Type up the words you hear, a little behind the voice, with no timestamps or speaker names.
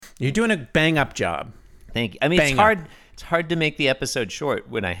You're doing a bang-up job. Thank you. I mean, Bang it's up. hard. It's hard to make the episode short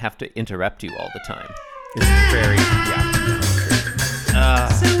when I have to interrupt you all the time. This is very, yeah.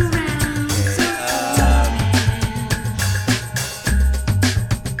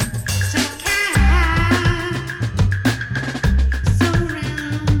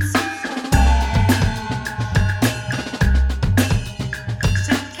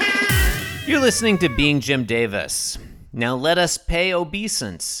 You're listening to Being Jim Davis. Now let us pay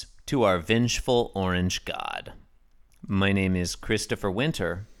obeisance to our vengeful orange god. My name is Christopher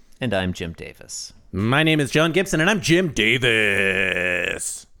Winter, and I'm Jim Davis. My name is John Gibson, and I'm Jim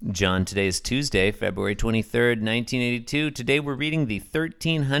Davis. John, today is Tuesday, February 23rd, 1982. Today we're reading the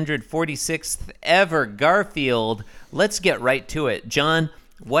 1346th ever Garfield. Let's get right to it. John,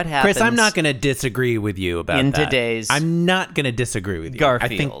 what happens? Chris, I'm not going to disagree with you about in that. today's I'm not going to disagree with you.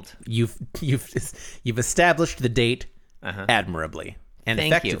 Garfield. I think you've established the date admirably and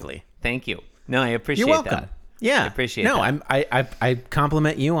effectively. Thank you. No, I appreciate You're welcome. that. Yeah, I appreciate no, that. I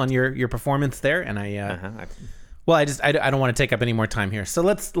compliment you on your performance there, and I don't want to take up any more time here. So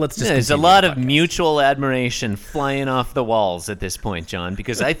let's just. There's a continue lot the of podcast. mutual admiration flying off the walls at this point, John,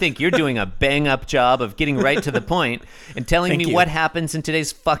 because I think you're doing a bang-up job of getting right to the point and telling Thank me you. what happens in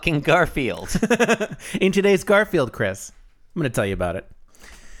today's fucking Garfield. In today's Garfield, Chris, I'm going to tell you about it.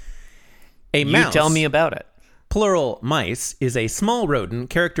 A mouse. You tell me about it. Plural mice is a small rodent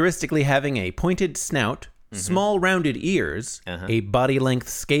characteristically having a pointed snout, small rounded ears, a body-length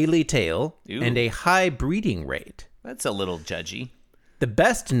scaly tail, Ooh. and a high breeding rate. That's a little judgy. The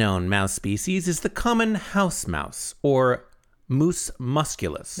best known mouse species is the common house mouse, or Mus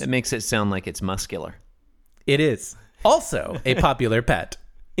musculus. It makes it sound like it's muscular. It is also a popular pet.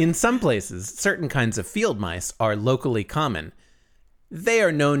 In some places, certain kinds of field mice are locally common. They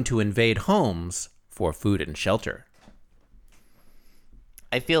are known to invade homes for food and shelter.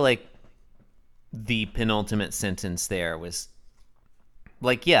 I feel like the penultimate sentence there was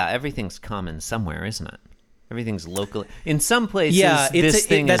like, yeah, everything's common somewhere, isn't it? Everything's local. In some places, this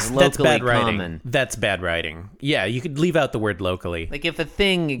thing is locally bad writing. common. That's bad writing. Yeah, you could leave out the word locally. Like if a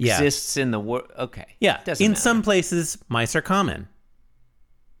thing exists in the world, okay. Yeah, Doesn't in matter. some places, mice are common.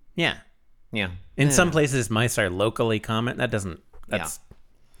 Yeah. Yeah. In Yeah. some places, mice are locally common. It's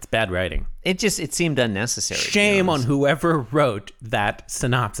bad writing. It seemed unnecessary. to be Shame on honest. whoever wrote that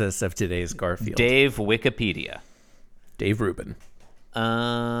synopsis of today's Garfield. Dave Wikipedia. Dave Rubin.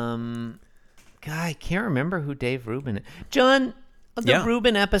 God, I can't remember who Dave Rubin is. John, the Yeah.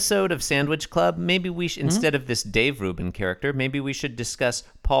 Rubin episode of Sandwich Club, maybe we should, instead of this Dave Rubin character, maybe we should discuss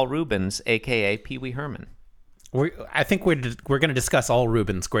Paul Rubens, a.k.a. Pee Wee Herman. I think we're going to discuss all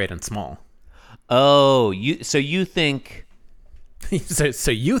Rubens, great and small. Oh, so you think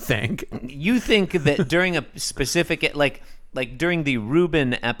so you think? that during a specific, like during the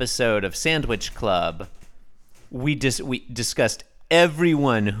Rubin episode of Sandwich Club, we discussed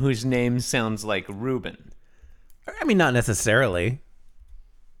everyone whose name sounds like Reuben. I mean, not necessarily.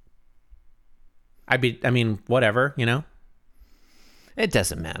 I mean, whatever, you know? It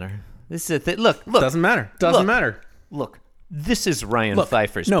doesn't matter. This is look. Doesn't matter. Doesn't Look. matter. Look, this is Ryan Look,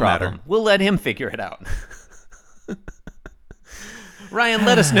 Pfeiffer's no problem. matter. We'll let him figure it out. Ryan,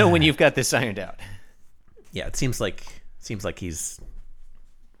 let us know when you've got this ironed out. Yeah, it seems like he'll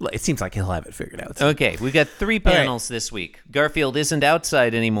have it figured out. Okay, we've got 3 panels this week. Garfield isn't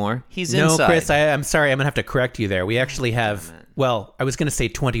outside anymore. He's No, inside. Chris, I'm sorry. I'm going to have to correct you there. We actually have, well, I was going to say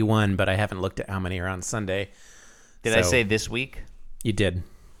 21, but I haven't looked at how many are on Sunday. Did I So- say this week? You did.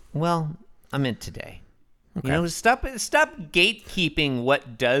 Well, I meant today. Okay. You know, stop gatekeeping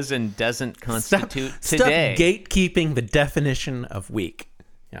what does and doesn't constitute Stop today. gatekeeping the definition of week.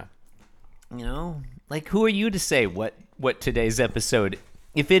 Yeah. You know, like who are you to say what today's episode,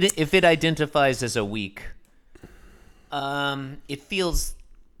 if it identifies as a week, it feels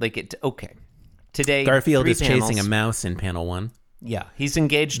like it. Okay, today Garfield 3 is panels. chasing a mouse in panel 1. Yeah, he's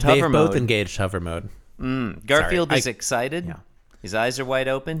engaged hover They've mode. both engaged hover mode. Garfield Sorry, is excited. Yeah. His eyes are wide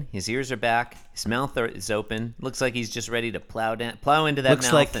open. His ears are back. His mouth is open. Looks like he's just ready to plow into that Looks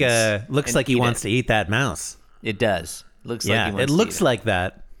mouth. like and he eat wants it. to eat that mouse. It does. Looks like Yeah, he wants it to looks eat like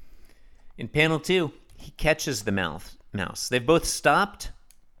that. In panel 2, he catches the mouse. They've both stopped.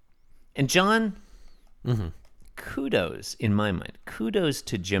 And John, kudos, in my mind, kudos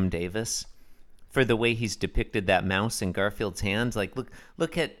to Jim Davis for the way he's depicted that mouse in Garfield's hands. Like,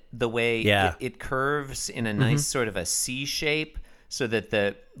 look at the way it curves in a nice sort of a C shape, so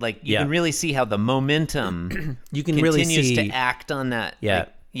that you can really see how the momentum You can continues really see to act on that. Yeah.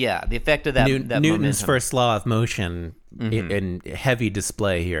 The effect of that Newton's momentum. first law of motion in heavy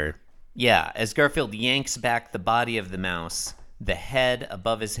display here. Yeah, as Garfield yanks back the body of the mouse, the head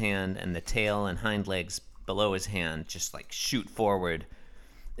above his hand and the tail and hind legs below his hand just like shoot forward.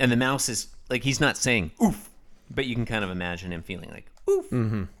 And the mouse is like, he's not saying oof, but you can kind of imagine him feeling like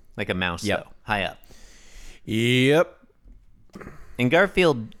oof, like a mouse, though, high up. Yep. And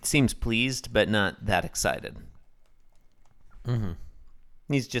Garfield seems pleased, but not that excited.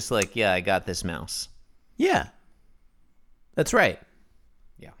 He's just like, yeah, I got this mouse. Yeah. That's right.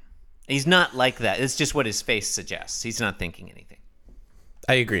 Yeah. He's not like that. It's just what his face suggests. He's not thinking anything.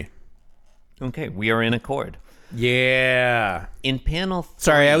 I agree. Okay, we are in accord. Yeah. In panel 3...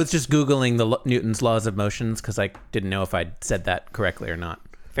 Sorry, I was just Googling Newton's laws of motions because I didn't know if I'd said that correctly or not.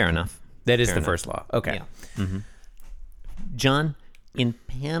 Fair enough. That is the first law. Okay. Yeah. John, in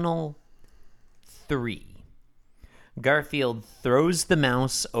panel 3, Garfield throws the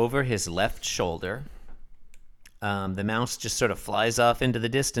mouse over his left shoulder. The mouse just sort of flies off into the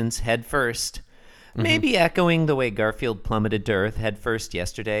distance head first, maybe echoing the way Garfield plummeted to Earth head first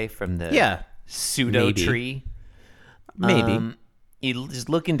yesterday from the pseudo tree. Maybe. He's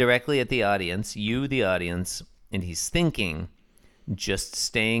looking directly at the audience, you, the audience, and he's thinking, just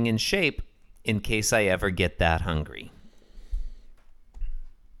staying in shape in case I ever get that hungry.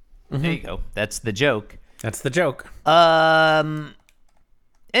 There you go. That's the joke. That's the joke.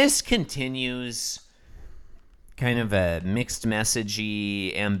 This continues kind of a mixed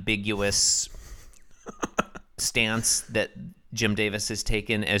messagey, ambiguous stance that Jim Davis has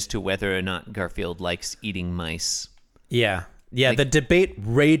taken as to whether or not Garfield likes eating mice. Yeah. Yeah, like, the debate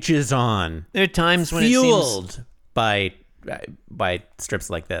rages on. There are times when fueled it seems by strips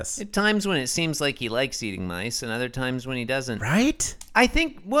like this. At times when it seems like he likes eating mice, and other times when he doesn't. Right? I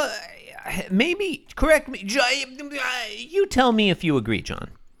think, well, maybe, correct me. You tell me if you agree, John.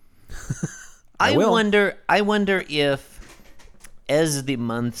 I wonder if, as the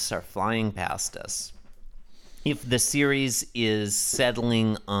months are flying past us, if the series is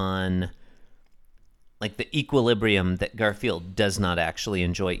settling on like the equilibrium that Garfield does not actually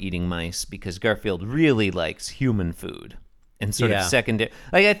enjoy eating mice because Garfield really likes human food and sort of secondary.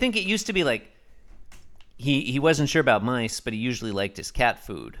 Like, I think it used to be like he wasn't sure about mice, but he usually liked his cat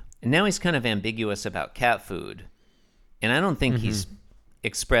food. And now he's kind of ambiguous about cat food. And I don't think he's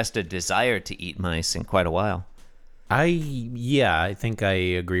expressed a desire to eat mice in quite a while. I think I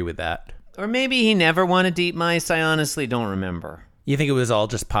agree with that. Or maybe he never wanted to eat mice. I honestly don't remember. You think it was all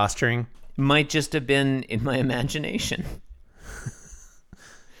just posturing? Might just have been in my imagination.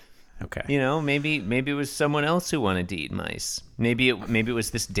 Okay. You know, maybe it was someone else who wanted to eat mice. Maybe it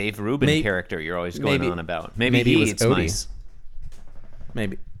was this Dave Rubin character you're always going on about. Maybe he eats mice.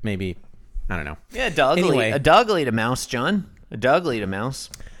 Maybe I don't know. Yeah, a dog will eat a mouse, John. A dog will eat a mouse.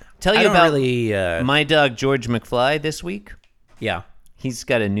 Tell you about my dog George McFly this week. Yeah. He's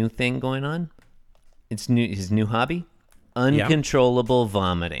got a new thing going on. It's his new hobby. Uncontrollable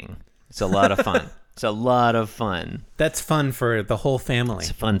vomiting. It's a lot of fun. It's a lot of fun. That's fun for the whole family.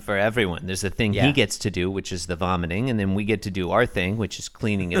 It's fun for everyone. There's a thing he gets to do, which is the vomiting, and then we get to do our thing, which is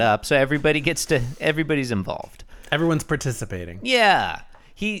cleaning it up. So everybody's involved. Everyone's participating. Yeah.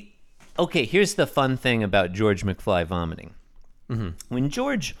 Here's the fun thing about George McFly vomiting. When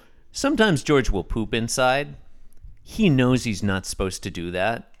sometimes George will poop inside. He knows he's not supposed to do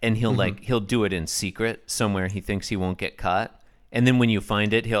that, and he'll do it in secret somewhere he thinks he won't get caught. And then when you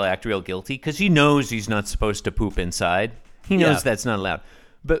find it, he'll act real guilty because he knows he's not supposed to poop inside. He knows that's not allowed.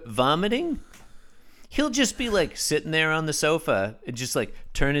 But vomiting, he'll just be like sitting there on the sofa and just like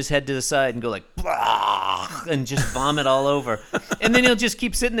turn his head to the side and go like, blah, and just vomit all over. And then he'll just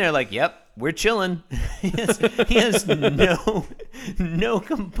keep sitting there like, yep, we're chilling. He has no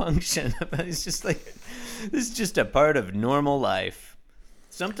compunction. It's just like, this is just a part of normal life.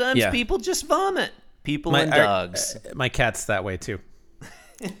 Sometimes people just vomit. People and dogs. My cat's that way too.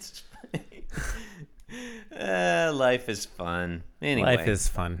 It's funny. Life is fun. Anyway. Life is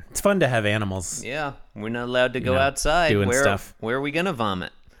fun. It's fun to have animals. Yeah. We're not allowed to go outside. Doing stuff. Where are we going to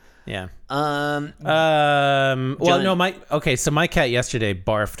vomit? Yeah. John, so my cat yesterday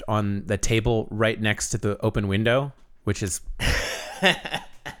barfed on the table right next to the open window, which is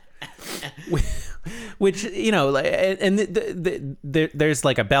which, you know, and there's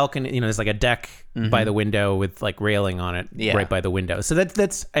like a balcony, you know, there's like a deck by the window with like railing on it right by the window. So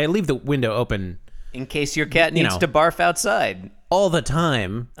that's I leave the window open in case your cat needs to barf outside all the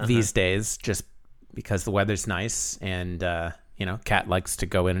time these days, just because the weather's nice and cat likes to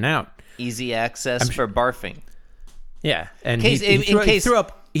go in and out. Easy access for barfing. Yeah, and he threw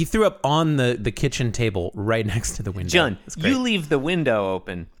up on the kitchen table right next to the window. John, you leave the window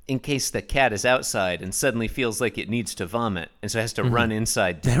open in case the cat is outside and suddenly feels like it needs to vomit, and so it has to run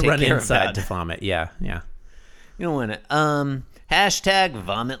inside to take care of that. To vomit. Yeah. You don't want to. Hashtag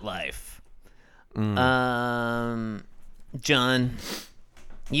vomit life. John,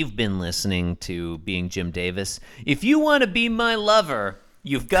 you've been listening to Being Jim Davis. If you want to be my lover,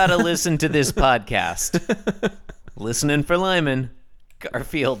 you've got to listen to this podcast. Listening for Lyman,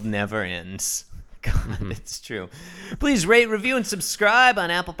 Garfield never ends. God, it's true. Please rate, review, and subscribe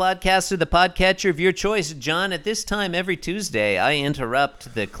on Apple Podcasts or the podcatcher of your choice. John, at this time every Tuesday, I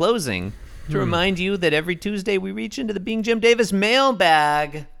interrupt the closing to remind you that every Tuesday we reach into the Being Jim Davis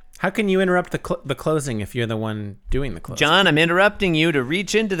mailbag. How can you interrupt the closing if you're the one doing the closing? John, I'm interrupting you to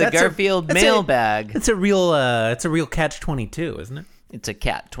reach into the Garfield mailbag. It's a real catch-22, isn't it? It's a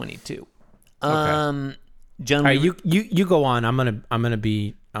cat 22. Okay. John, all right, you go on. I'm gonna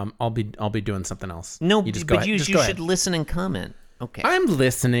be I'll be doing something else. No, you should listen and comment. Okay. I'm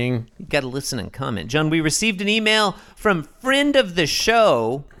listening. You got to listen and comment. John, we received an email from friend of the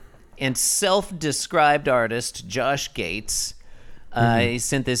show and self-described artist Josh Gates. He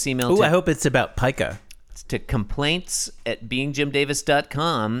sent this email I hope it's about pica. To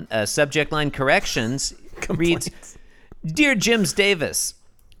complaints@beingjimdavis.com. Subject line corrections reads, Dear Jims Davis,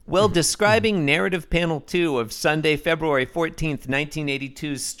 while describing narrative panel 2 of Sunday, February 14th,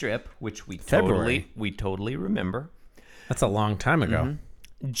 1982's strip, which we totally remember. That's a long time ago.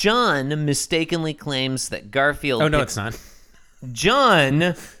 John mistakenly claims that Garfield... Oh, no, it's not.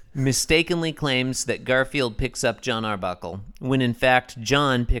 John mistakenly claims that Garfield picks up John Arbuckle, when in fact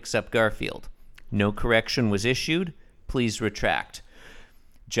John picks up Garfield. No correction was issued. Please retract.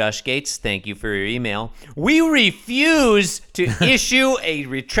 Josh Gates, thank you for your email. We refuse to issue a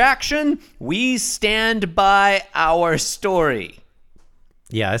retraction. We stand by our story.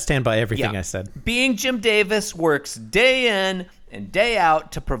 Yeah, I stand by everything I said. Being Jim Davis works day in and day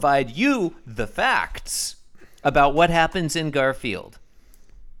out to provide you the facts about what happens in Garfield.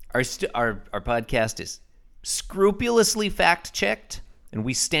 Our podcast is scrupulously fact-checked, and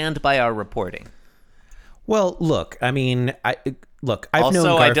we stand by our reporting. Well, look, I mean, I've also,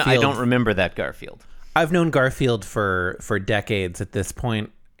 known Garfield. I don't remember that Garfield. I've known Garfield for decades at this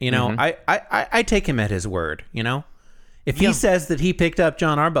point. You know, I take him at his word, you know? If he says that he picked up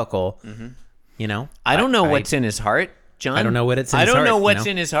John Arbuckle, you know? I don't know what's in his heart, John. I don't know what it's in his heart. I don't know what's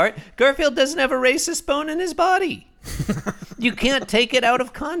in his heart. Garfield doesn't have a racist bone in his body. You can't take it out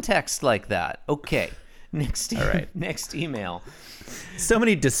of context like that. Okay. Next email. So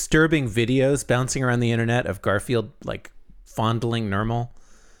many disturbing videos bouncing around the internet of Garfield, like, fondling Nermal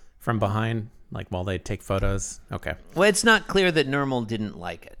from behind, like, while they take photos. Okay. Well, it's not clear that Nermal didn't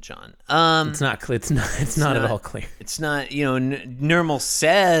like it, John. It's not clear. It's not at all clear. It's not, you know, Nermal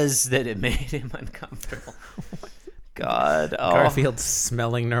says that it made him uncomfortable. God. Oh. Garfield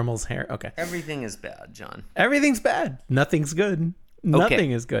smelling Nermal's hair. Okay. Everything is bad, John. Everything's bad. Nothing's good.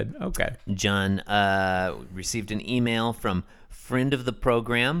 Nothing is good. Okay. John received an email from friend of the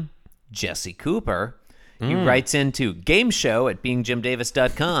program, Jesse Cooper. He writes into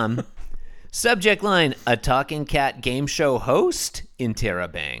gameshow@beingjimdavis.com. Subject line, a talking cat game show host?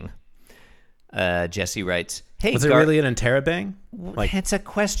 Interrobang. Jesse writes, hey, was it really an interrobang? Like, it's a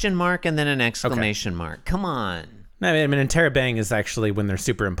question mark and then an exclamation mark. Come on. I mean, interrobang is actually when they're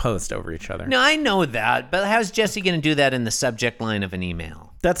superimposed over each other. No, I know that, but how's Jesse going to do that in the subject line of an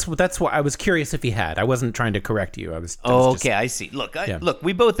email? That's why I was curious if he had. I wasn't trying to correct you. I see. Look, look,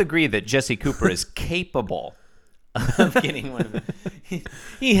 we both agree that Jesse Cooper is capable of getting one of them.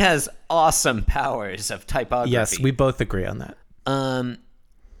 He has awesome powers of typography. Yes, we both agree on that.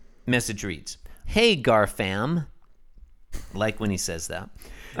 Message reads, hey, Garfam. Like when he says that.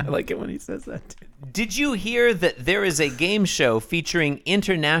 I like it when he says that, too. Did you hear that there is a game show featuring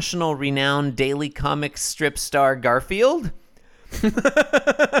international renowned daily comics strip star Garfield?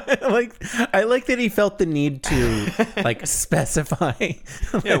 I like that he felt the need to like specify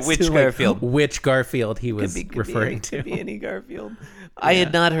which Garfield he was referring to. Could be any Garfield. Yeah. I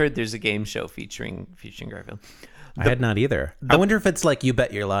had not heard there's a game show featuring Garfield. I had not either. I wonder if it's like You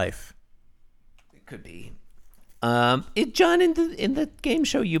Bet Your Life. It could be. John, in the game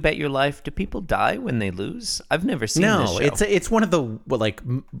show You Bet Your Life, do people die when they lose? I've never seen this show. It's one of the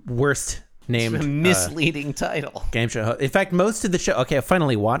worst named misleading title game show. In fact, most of the show. Okay, I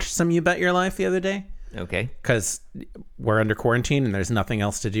finally watched some You Bet Your Life the other day. Okay, because we're under quarantine and there's nothing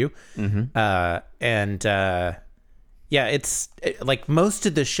else to do. It's like most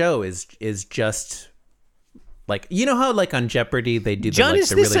of the show is just. Like, you know how like on Jeopardy they do John,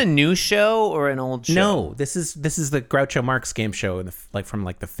 is this a new show or an old show? No, this is the Groucho Marx game show in from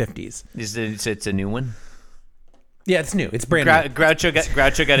the 50s. It's a new one? Yeah, it's new. It's brand new.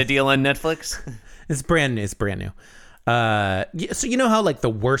 Groucho got a deal on Netflix? It's brand new. So you know how like the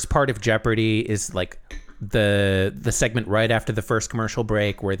worst part of Jeopardy is like the segment right after the first commercial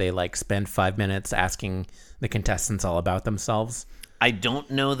break where they like spend 5 minutes asking the contestants all about themselves? I don't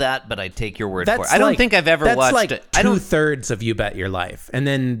know that, but I take your word for it. I don't think I've ever watched like it. That's like 2/3 of You Bet Your Life. And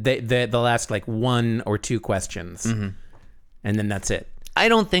then the last like 1 or 2 questions. Mm-hmm. And then that's it. I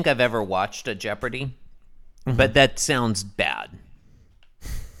don't think I've ever watched a Jeopardy, but that sounds bad.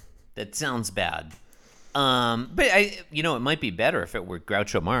 That sounds bad. But it might be better if it were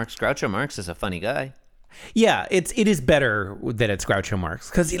Groucho Marx. Groucho Marx is a funny guy. Yeah, it is better that it's Groucho Marx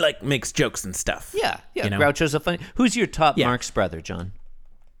because he like makes jokes and stuff. Yeah. Groucho's a funny. Who's your top Marx brother, John?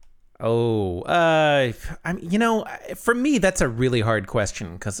 Oh, for me that's a really hard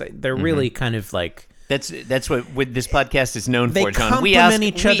question because they're really kind of like. That's what this podcast is known for, John. They complement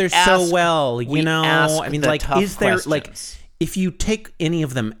each other so well. I mean, like, is there questions. Like, if you take any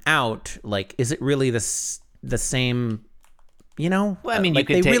of them out, like, is it really the same? Well, I mean, like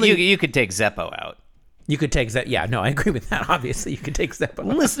you could take Zeppo out. You could take Zeppo. Yeah, no, I agree with that. Obviously, you could take Zeppo.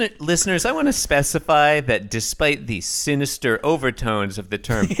 Listeners, I want to specify that despite the sinister overtones of the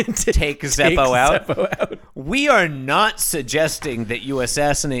term take Zeppo out, we are not suggesting that you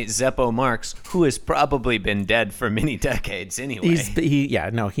assassinate Zeppo Marx, who has probably been dead for many decades anyway.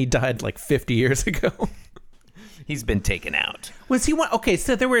 He died like 50 years ago. He's been taken out. Was he one? Okay,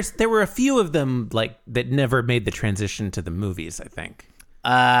 so there were a few of them like that never made the transition to the movies, I think.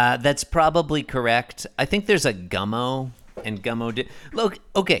 That's probably correct. I think there's a Gummo, and Gummo did. Look,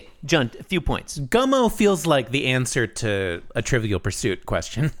 okay, John, a few points. Gummo feels like the answer to a Trivial Pursuit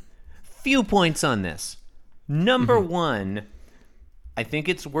question. Few points on this. Number one, I think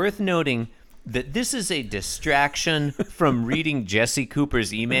it's worth noting that this is a distraction from reading Jesse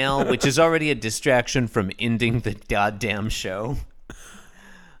Cooper's email, which is already a distraction from ending the goddamn show.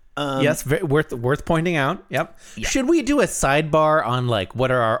 Yes, worth pointing out. Yep. Yeah. Should we do a sidebar on like what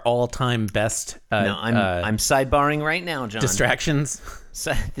are our all-time best? No, I'm sidebarring right now, John. Distractions.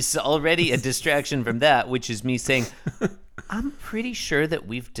 So, this is already a distraction from that, which is me saying, I'm pretty sure that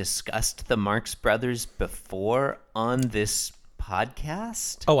we've discussed the Marx Brothers before on this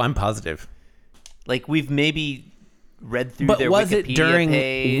podcast. Oh, I'm positive. Like we've maybe read through their Wikipedia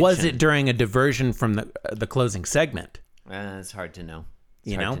page. Was it during a diversion from the closing segment? It's hard to know.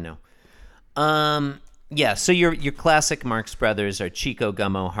 It's hard to know. Yeah, so your classic Marx Brothers are Chico,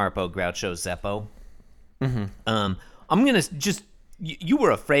 Gummo, Harpo, Groucho, Zeppo. Mm-hmm. I'm gonna just you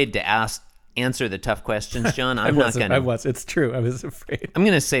were afraid to answer the tough questions, John. I was. It's true. I was afraid. I'm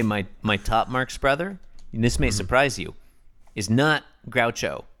gonna say my top Marx brother, and this may surprise you, is not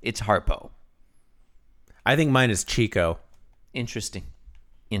Groucho. It's Harpo. I think mine is Chico. Interesting.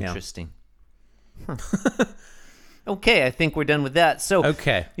 Yeah. Huh. Okay, I think we're done with that. So,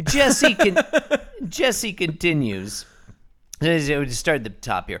 okay. Jesse continues. We'll just start at the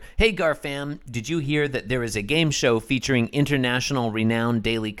top here. Hey, Garfam, did you hear that there is a game show featuring international renowned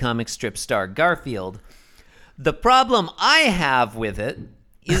daily comic strip star Garfield? The problem I have with it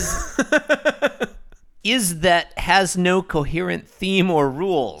is that has no coherent theme or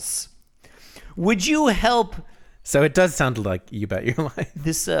rules. Would you help? So it does sound like You Bet Your Life.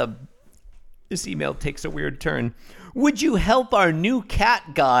 This email takes a weird turn. Would you help our new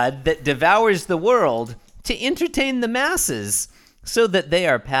cat god that devours the world to entertain the masses so that they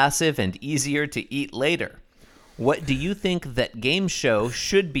are passive and easier to eat later? What do you think that game show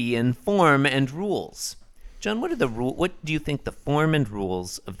should be in form and rules? John, what do you think the form and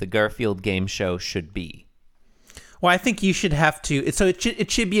rules of the Garfield game show should be? Well, I think you should have to. So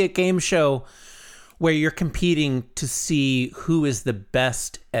it should be a game show where you're competing to see who is the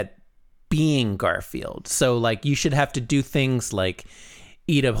best at being Garfield. So like you should have to do things like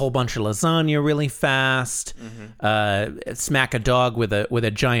eat a whole bunch of lasagna really fast, smack a dog with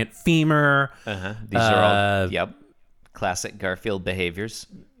a giant femur. These are all classic Garfield behaviors.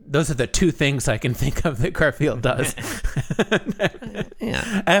 Those are the 2 things I can think of that Garfield does.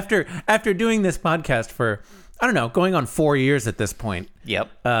 Yeah. After doing this podcast for, I don't know, going on 4 years at this point. Yep.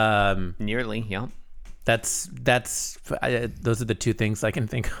 Nearly. Yep. That's those are the 2 things I can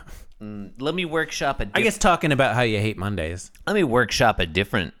think of. Let me workshop I guess talking about how you hate Mondays. Let me workshop a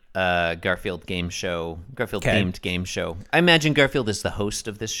different Garfield themed game show. I imagine Garfield is the host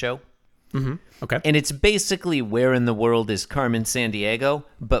of this show. Mm-hmm. Okay. And it's basically Where in the World is Carmen Sandiego,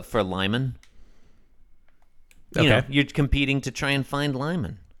 but for Lyman. You know, you're competing to try and find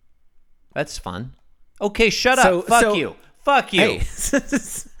Lyman. That's fun. Okay, shut up. Fuck you. Hey.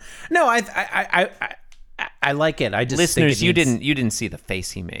 No, I like it. I just listeners, think you didn't see the face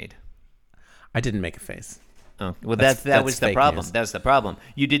he made. I didn't make a face. Oh, well, that was the problem. News. That's the problem.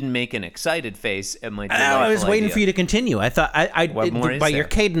 You didn't make an excited face at my delightful I was waiting idea. for you to continue. I thought by your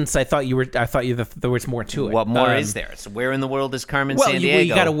cadence, I thought there was more to it. What more is there? So where in the world is Carmen well, Sandiego?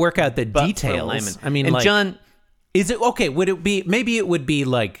 you got to work out the but details. I mean, and like, John, is it okay? Would it be? Maybe it would be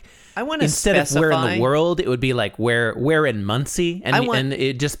like. I want to instead specify, of where in the world, it would be like where in Muncie, and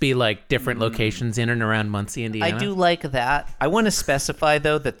it'd just be like different locations in and around Muncie, Indiana. I do like that. I want to specify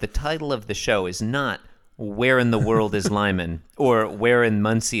though that the title of the show is not "Where in the World is Lyman" or "Where in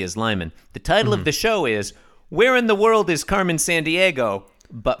Muncie is Lyman." The title of the show is "Where in the World is Carmen Sandiego,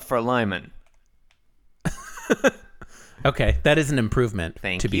 but for Lyman." Okay, that is an improvement.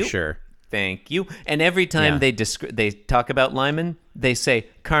 Thank to you. be sure. Thank you. And every time they talk about Lyman, they say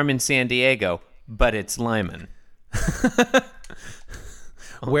Carmen Sandiego, but it's Lyman.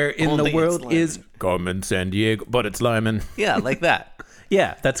 Where in the world is Carmen Sandiego, but it's Lyman. Yeah, like that.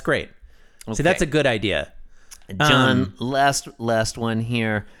 Yeah, that's great. Okay. See, that's a good idea. John, last one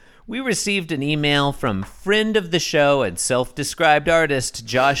here. We received an email from friend of the show and self-described artist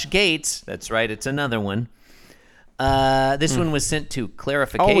Josh Gates. That's right, it's another one. This one was sent to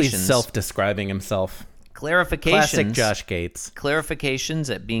Clarifications. Always self-describing himself. Clarifications. Classic Josh Gates.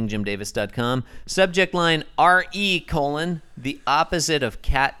 Clarifications at beingjimdavis.com. Subject line RE: the opposite of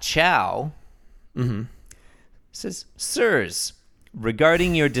cat chow. Mm-hmm. Says, sirs,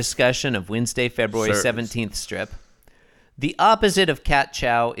 regarding your discussion of Wednesday, February 17th strip, the opposite of cat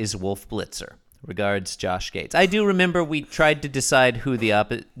chow is Wolf Blitzer. Regards, Josh Gates. I do remember we tried to decide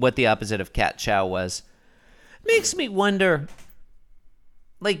what the opposite of cat chow was. Makes me wonder,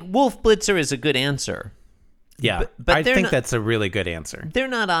 like, Wolf Blitzer is a good answer. Yeah, but I think that's a really good answer. They're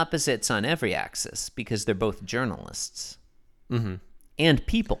not opposites on every axis because they're both journalists. Mm-hmm. And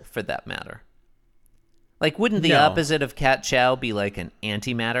people, for that matter. Like, wouldn't the opposite of cat chow be like an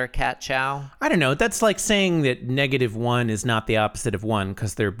antimatter cat chow? I don't know. That's like saying that -1 is not the opposite of 1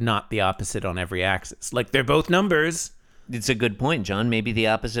 because they're not the opposite on every axis. Like, they're both numbers. It's a good point, John. Maybe the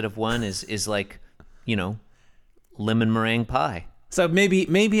opposite of 1 is like, lemon meringue pie. So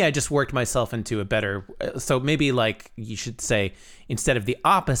maybe I just worked myself into a better. So maybe like you should say instead of the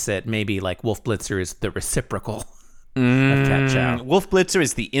opposite, maybe like Wolf Blitzer is the reciprocal of cat chow. Wolf Blitzer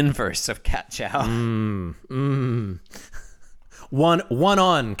is the inverse of cat chow. One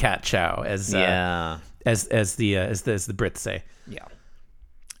on cat chow as the Brits say. Yeah.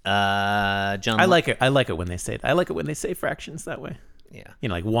 John, I like it. I like it when they say it. I like it when they say fractions that way. Yeah.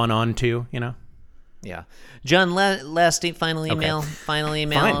 Like 1 on 2. Yeah. John, final email. Okay. Final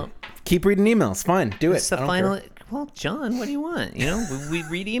email. Fine. Keep reading emails. Fine. Do it's it. The final. Well, John, what do you want? We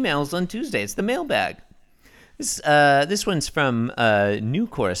read emails on Tuesday. It's the mailbag. This one's from new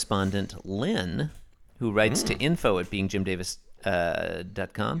correspondent Lynn, who writes to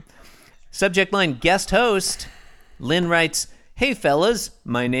info@beingjimdavis.com. Subject line, guest host. Lynn writes, "Hey fellas,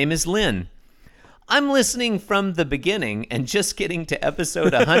 my name is Lynn. I'm listening from the beginning and just getting to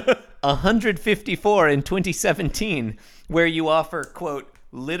episode 154 in 2017, where you offer, quote,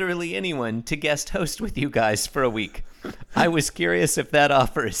 literally anyone to guest host with you guys for a week. I was curious if that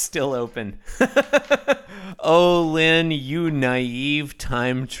offer is still open." Oh, Lynn, you naive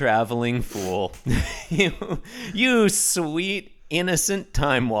time-traveling fool. you sweet, innocent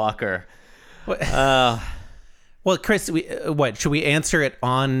time walker. Well, Chris, should we answer it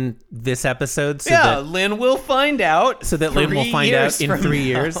on this episode? Lynn will find out. So that Lynn will find out in 3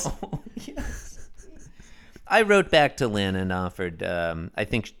 years. Yes. I wrote back to Lynn and offered. I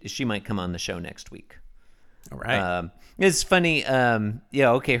think she might come on the show next week. All right. It's funny.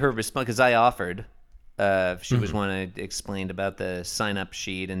 Her response, because I offered. She was one I explained about the sign-up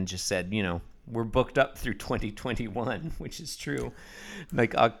sheet and just said, we're booked up through 2021, which is true,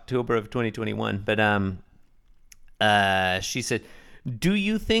 like October of 2021. But she said, "Do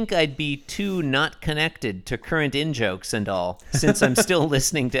you think I'd be too not connected to current in-jokes and all, since I'm still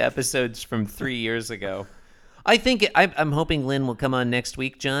listening to episodes from 3 years ago?" I think I'm hoping Lynn will come on next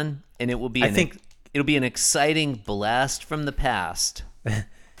week, John, and it will be. It'll be an exciting blast from the past.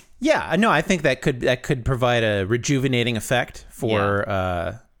 Yeah, no, I think that could provide a rejuvenating effect for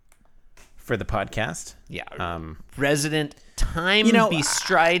the podcast. Yeah, resident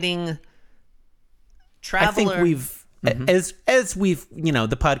time-bestriding traveler. I think we've as we've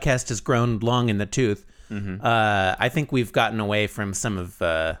the podcast has grown long in the tooth. I think we've gotten away from some of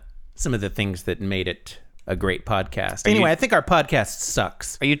the things that made it a great podcast. Anyway, I think our podcast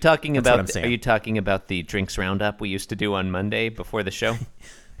sucks. Are you talking about the drinks roundup we used to do on Monday before the show?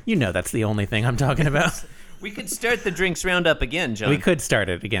 That's the only thing I'm talking about. We could start the drinks roundup again, John. We could start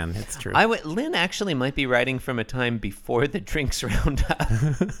it again. It's true. Lynn actually might be writing from a time before the drinks roundup.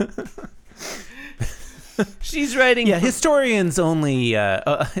 She's writing. Yeah, historians only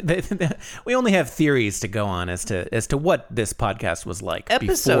we only have theories to go on as to what this podcast was like.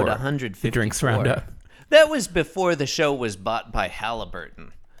 Episode before 154. the Drinks Roundup. That was before the show was bought by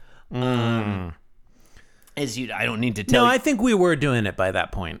Halliburton. I don't need to tell. No, I think we were doing it by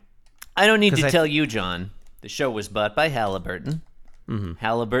that point. I don't need to tell you, John. The show was bought by Halliburton. Mm-hmm.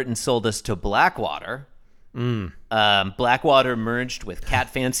 Halliburton sold us to Blackwater. Blackwater merged with Cat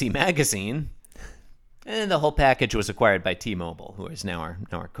Fancy Magazine, and the whole package was acquired by T-Mobile, who is now our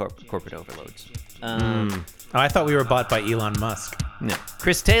corporate overlords. I thought we were bought by Elon Musk. No,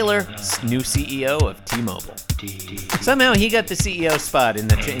 Chris Taylor, new CEO of T-Mobile. Somehow he got the CEO spot in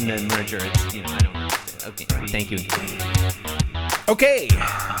the merger. I don't know. Okay, thank you. Okay.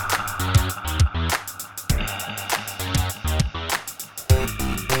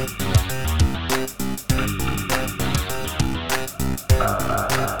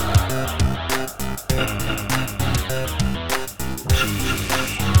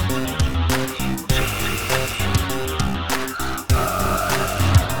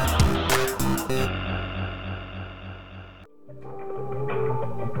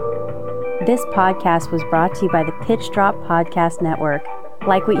 This podcast was brought to you by the Pitch Drop Podcast Network.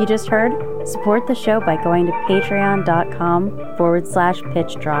 Like what you just heard? Support the show by going to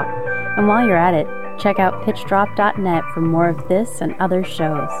patreon.com/pitchdrop. And while you're at it, check out pitchdrop.net for more of this and other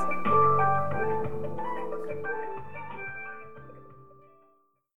shows.